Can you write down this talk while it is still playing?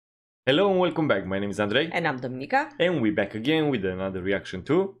Hello and welcome back. My name is Andrei. And I'm Dominika. And we're back again with another reaction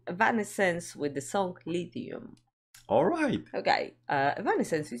to Evanescence with the song Lithium. Alright. Okay,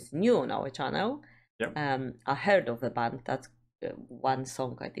 Evanescence is new on our channel. Yep. I heard of the band. That's one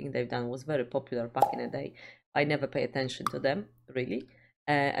song I think they've done was very popular back in the day. I never pay attention to them, really.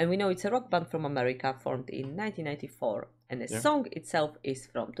 And we know it's a rock band from America formed in 1994. And the song itself is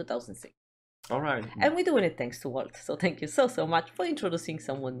from 2006. All right. And we're doing it thanks to Walt. So thank you so much for introducing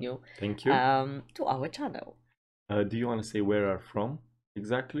someone new. Thank you. To our channel. Do you want to say where are from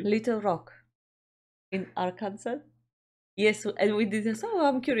exactly? Little Rock in Arkansas. Yes, and we did this. Oh,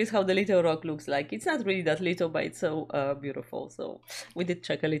 I'm curious how the Little Rock looks like. It's not really that little, but it's so beautiful. So we did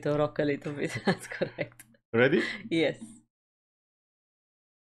check a Little Rock a little bit. That's correct. Ready? Yes.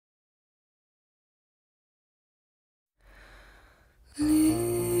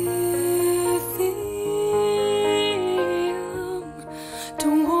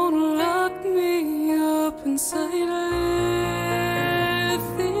 Don't wanna lock me up inside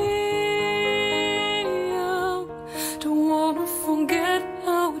lithium. Don't wanna forget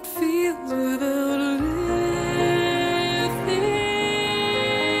how it feels without lithium.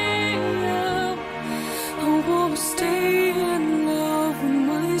 I wanna stay in love with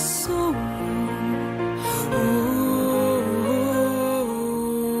my soul.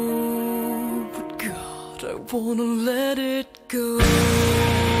 But God, I wanna let it go.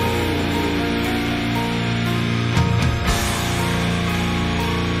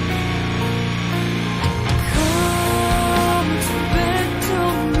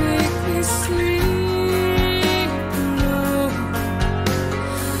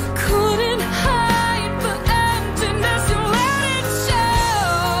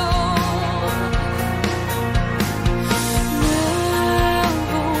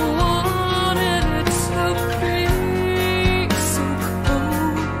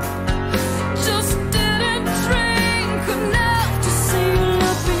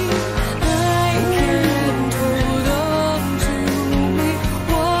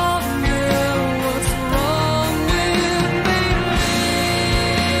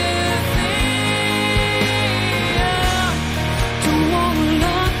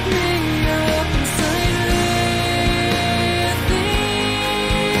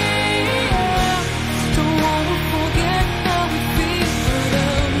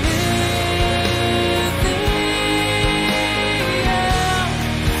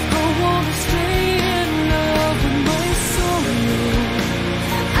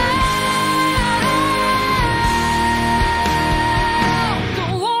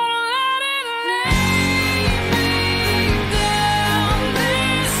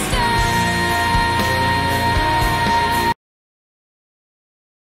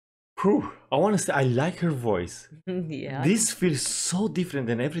 Whew. I want to say I like her voice. Yeah. This feels so different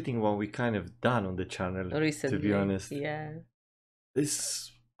than everything what we kind of done on the channel Recently, to be honest. Yeah.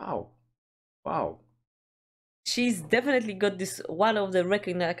 This wow. She's definitely got this one of the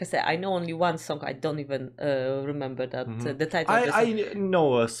recognized. Like I said, I know only one song. I don't even remember that the title. I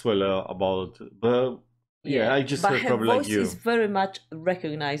know as well about, but yeah, I just heard probably like you. Her voice is very much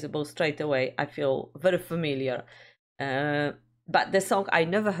recognizable straight away. I feel very familiar. But the song I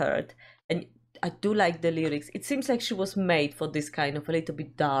never heard, and I do like the lyrics. It seems like she was made for this kind of a little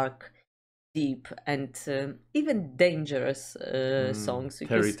bit dark, deep, and even dangerous songs.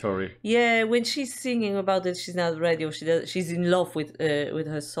 Because, territory. Yeah, when she's singing about it, she's not ready, or she's in love with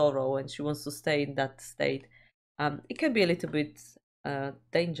her sorrow, and she wants to stay in that state. It can be a little bit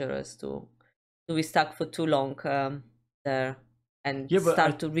dangerous to be stuck for too long there. And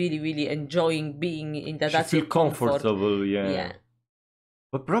start to really enjoying being in that. That's feel comfortable, yeah.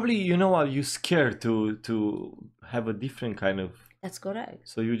 But probably, you know what, you're scared to have a different kind of. That's correct.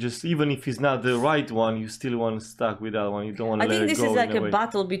 So you just, even if it's not the right one, you still want to stuck with that one. You don't want to let it go. I think this is like a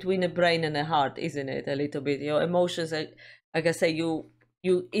battle between a brain and a heart, isn't it? A little bit. Your emotions, like I say, you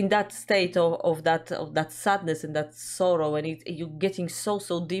in that state of that sadness and that sorrow, and you're getting so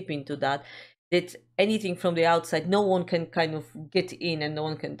deep into that anything from the outside, no one can kind of get in and no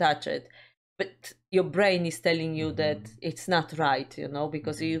one can touch it. But your brain is telling you that it's not right, you know,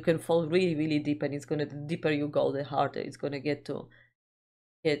 because you can fall really deep, and the deeper you go, the harder it's gonna get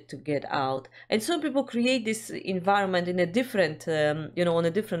out. And some people create this environment in a different, on a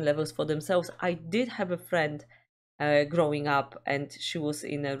different levels for themselves. I did have a friend growing up, and she was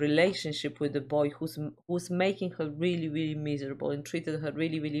in a relationship with a boy who's making her really miserable and treated her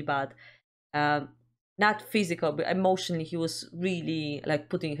really bad. Not physical, but emotionally, he was really like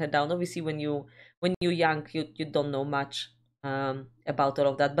putting her down. Obviously, when you're young, you don't know much about all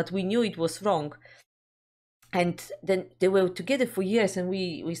of that, but we knew it was wrong. And then they were together for years, and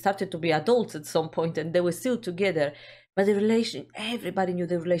we started to be adults at some point, and they were still together. But the relation, everybody knew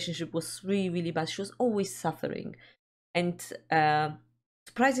the relationship was really, really bad. She was always suffering. And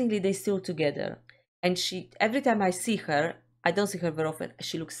surprisingly, they're still together. And she, every time I see her, I don't see her very often,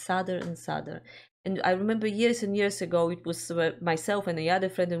 she looks sadder and sadder. And I remember years and years ago, it was myself and the other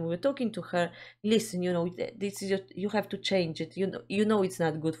friend, and we were talking to her. Listen, you know, this is you have to change it. You know, it's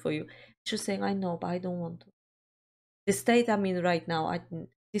not good for you. She was saying, I know, but I don't want to. The state I'm in right now,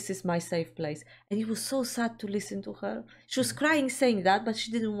 this is my safe place. And it was so sad to listen to her. She was crying, saying that, but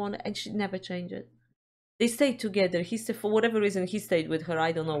she didn't want it, and she never changed it. They stayed together. He said, for whatever reason, he stayed with her.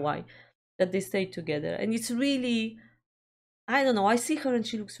 I don't know why, but they stayed together. And it's really, I don't know. I see her and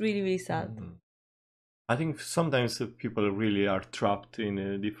she looks really, really sad. I think sometimes people really are trapped in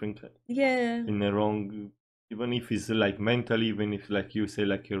a different, in a wrong, even if it's like mentally, even if like you say,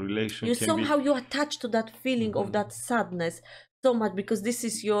 like your relation. You somehow you attach to that feeling of that sadness so much because this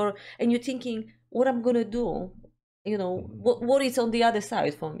is your, and you're thinking, what I'm gonna do, you know, what is on the other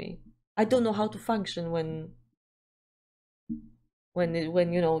side for me. I don't know how to function when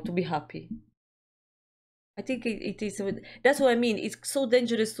you know, to be happy. I think it is. That's what I mean. It's so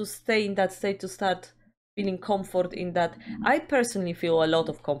dangerous to stay in that state, to start feeling comfort in that. I personally feel a lot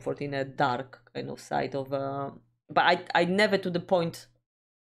of comfort in a dark kind of side of, but I never to the point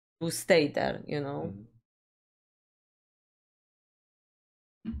to stay there. You know.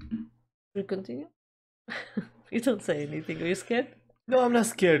 We continue. You don't say anything. Are you scared? No, I'm not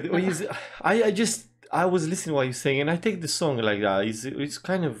scared. I was listening to what you're saying, and I take the song like that. It's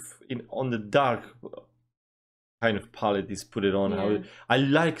kind of on the dark kind of palette. Is put it on. Yeah. I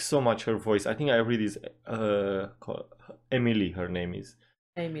like so much her voice. I think I read is Emily. Her name is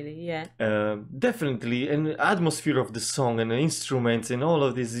Emily. Yeah. Definitely, and the atmosphere of the song and the instruments and all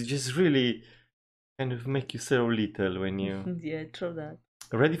of this is just really kind of make you so little when you. Yeah, true that.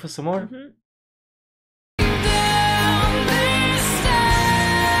 Ready for some more?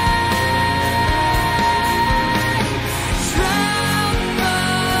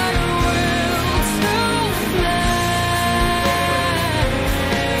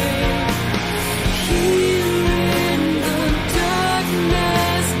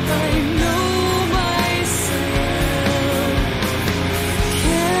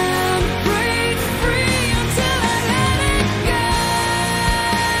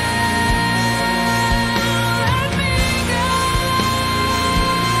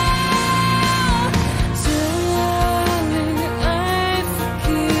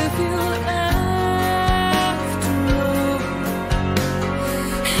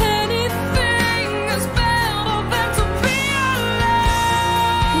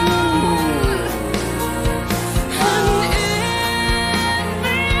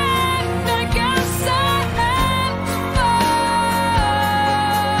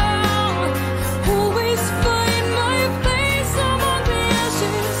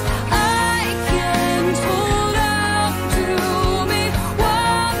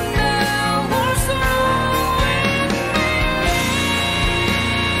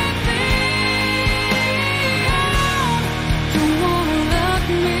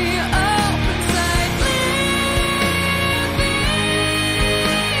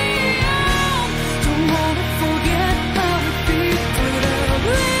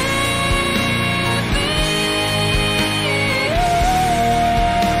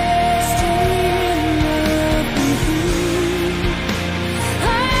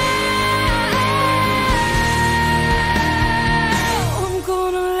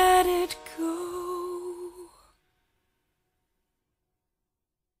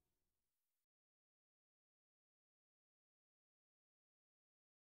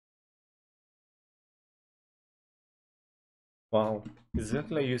 Wow,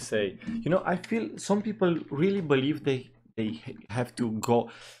 exactly like you say. You know, I feel some people really believe they have to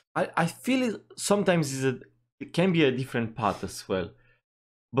go. I feel it sometimes it can be a different path as well,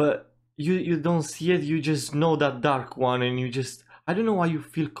 but you don't see it. You just know that dark one, and you just I don't know why you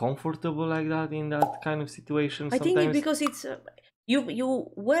feel comfortable like that in that kind of situation. I think Sometimes because it's you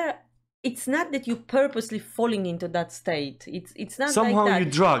were. It's not that you purposely falling into that state. It's not somehow like that.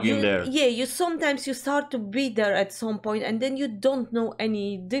 you drag in there. Yeah, you sometimes you start to be there at some point, and then you don't know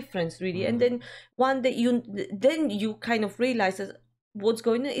any difference really. And then one day you kind of realize that what's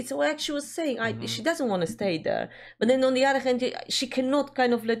going on. It's what she was saying. She doesn't want to stay there, but then on the other hand, she cannot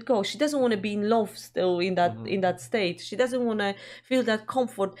kind of let go. She doesn't want to be in love still in that state. She doesn't want to feel that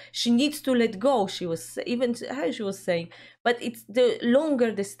comfort. She needs to let go. She was even her. She was saying, but it's the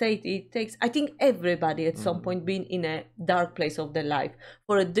longer the state it takes. I think everybody at some point been in a dark place of their life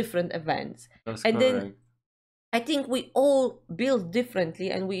for a different events, That's and correct. then I think we all build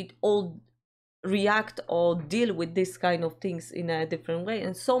differently, and we all react or deal with this kind of things in a different way,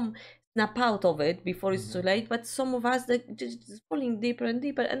 and some snap out of it before it's too late, but some of us that just falling deeper and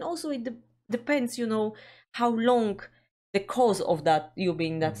deeper. And also it depends, you know, how long the cause of that you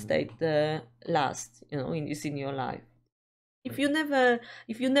being that state lasts, you know, in your life. If you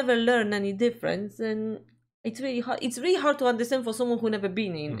never learn any difference, then it's really hard to understand for someone who never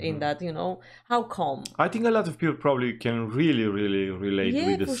been in that, you know, how come. I think a lot of people probably can really relate Yeah,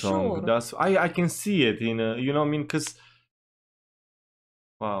 with the for song. sure. That's I can see it in a, you know what I mean, because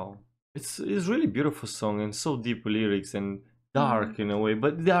wow, it's really beautiful song and so deep lyrics and dark in a way,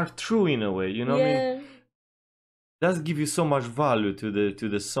 but they are true in a way, you know what I mean. Yeah, That's give you so much value to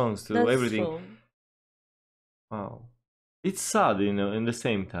the songs, to that's everything. true. Wow, it's sad, you know, in the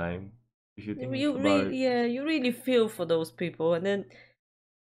same time if you think about it. Yeah, you really feel for those people, and then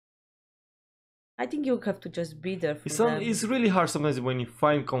I think you have to just be there for them. It's really hard sometimes when you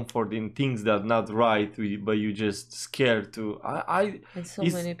find comfort in things that are not right, but you just scared to. And so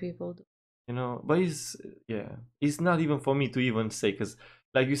it's, many people do. you know, but it's not even for me to even say, because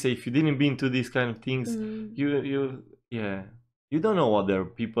like you say, if you didn't been to these kind of things, you don't know what their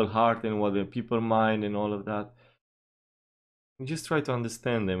people heart and what their people mind and all of that. You just try to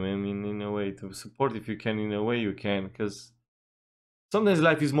understand them. I mean, in a way, to support if you can, in a way you can, because sometimes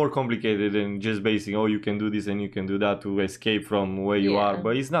life is more complicated than just basing, oh, you can do this and you can do that to escape from where you are.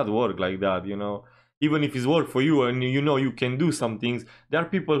 But it's not work like that, you know. Even if it's work for you and you know you can do some things, there are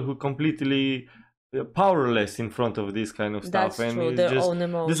people who completely powerless in front of this kind of stuff. That's And true, it's their just own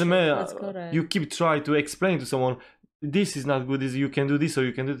emotions. doesn't matter. That's correct. You keep trying to explain to someone, this is not good, this you can do this or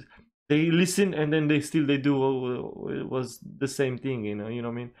you can do this. They listen and then they do it was the same thing, you know what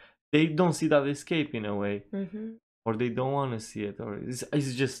I mean? They don't see that escape in a way. Or they don't want to see it, or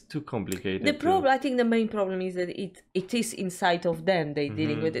it's just too complicated. The problem, I think the main problem is that it is inside of them. They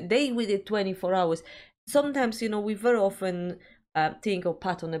dealing with it. They with it 24 hours. Sometimes, you know, we very often think or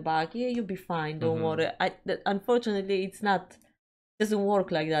pat on the back. Yeah, you'll be fine. Don't worry. Unfortunately, it's not. Doesn't work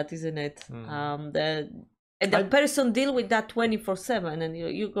like that, isn't it? The person deal with that 24/7, and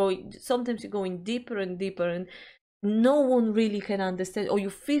you go. Sometimes you're going deeper and deeper, and no one really can understand, or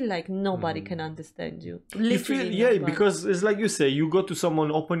you feel like nobody can understand you. You feel, because it's like you say, you go to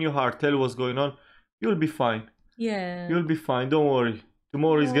someone, open your heart, tell what's going on, you'll be fine. Yeah, you'll be fine. Don't worry.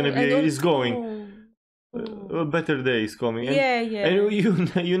 Tomorrow is gonna be. It's going. A better day is coming. And,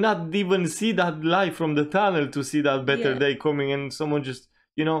 and you not even see that light from the tunnel to see that better day coming, and someone just,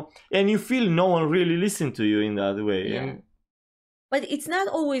 you know, and you feel no one really listen to you in that way. And but it's not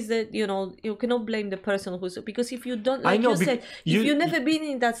always that, you know, you cannot blame the person who's, because if you don't, like you said, if you've never been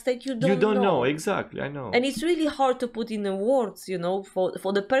in that state, you don't know. Exactly. I know. And it's really hard to put in the words, you know, for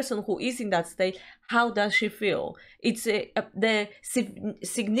the person who is in that state. How does she feel? It's the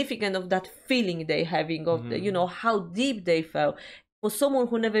significance of that feeling they having of the, you know, how deep they felt. For someone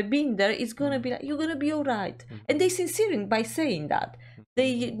who never been there, it's gonna be like, you're gonna be all right, and they sincere by saying that.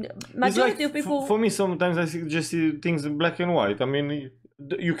 The majority of people. For me, sometimes I just see things in black and white. I mean,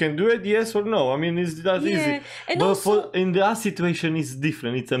 you can do it, yes or no. I mean, it's that easy. And but also, in that situation, it's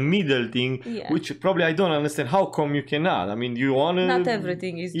different. It's a middle thing, which probably I don't understand. How come you cannot? I mean, you want to. Not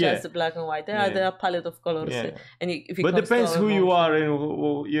everything is just black and white. There are a palette of colors. And if it but depends who you are and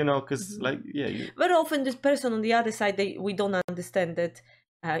who, you know, because very often this person on the other side, we don't understand that.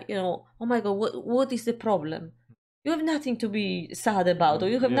 You know, oh my God, what is the problem? You have nothing to be sad about, or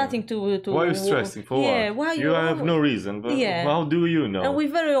you have nothing to. Why are you stressing for? What? Why you have no reason. But how do you know? And we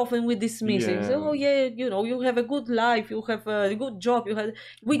very often dismiss it. So, oh you know, you have a good life, you have a good job, you have.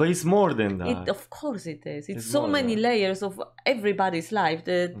 But it's more than that. Of course it is. It's so many layers of everybody's life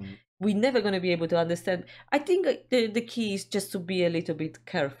that we're never going to be able to understand. I think the key is just to be a little bit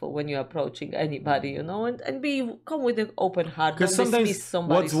careful when you're approaching anybody, you know, and come with an open heart. Because sometimes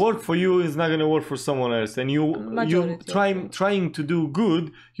what's worked for you is not going to work for someone else, and you trying to do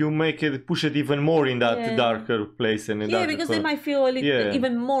good, you push it even more in that darker place and because they might feel a little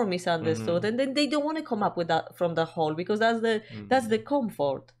even more misunderstood, and then they don't want to come up with that from the hole, because that's the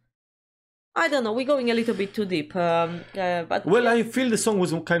comfort. I don't know, we're going a little bit too deep. But I feel the song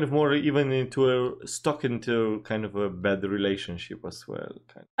was kind of more even stuck into kind of a bad relationship as well.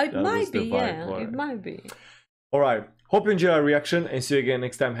 It might be, it might be. All right, hope you enjoy our reaction, and see you again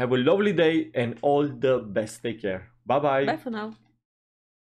next time. Have a lovely day and all the best. Take care. Bye-bye. Bye for now.